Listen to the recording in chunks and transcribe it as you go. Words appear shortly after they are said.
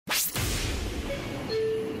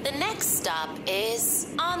The next stop is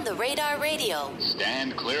On the Radar Radio.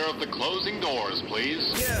 Stand clear of the closing doors, please.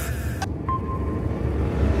 Yeah.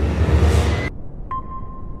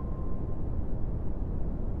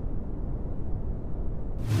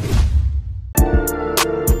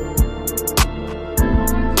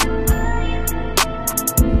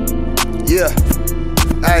 Yeah,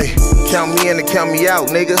 hey, count me in and count me out,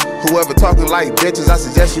 nigga. Whoever talking like bitches, I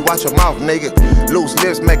suggest you watch your mouth, nigga. Loose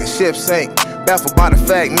lips make a ship sink. Baffled by the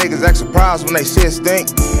fact, niggas act surprised when they shit stink.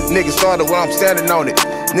 Niggas started when I'm standing on it.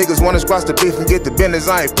 Niggas wanna squash the beef and get the business,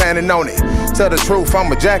 I ain't planning on it. Tell the truth,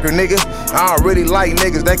 I'm a jacker, nigga. I don't really like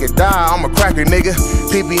niggas, they could die, I'm a cracker, nigga.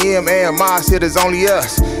 PBM, AMI, shit is only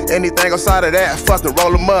us. Anything outside of that, fuck it,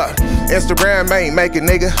 roll them up. Instagram ain't making,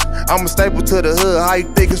 nigga. I'm a staple to the hood, how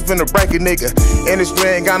you think it's finna break it, nigga? Industry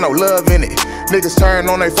ain't got no love in it. Niggas turn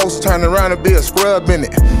on they folks, turn around and be a scrub in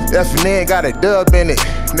it. F&N got a dub in it.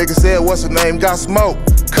 Nigga said, what's her name? Got smoke,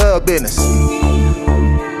 cub business.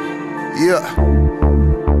 Yeah.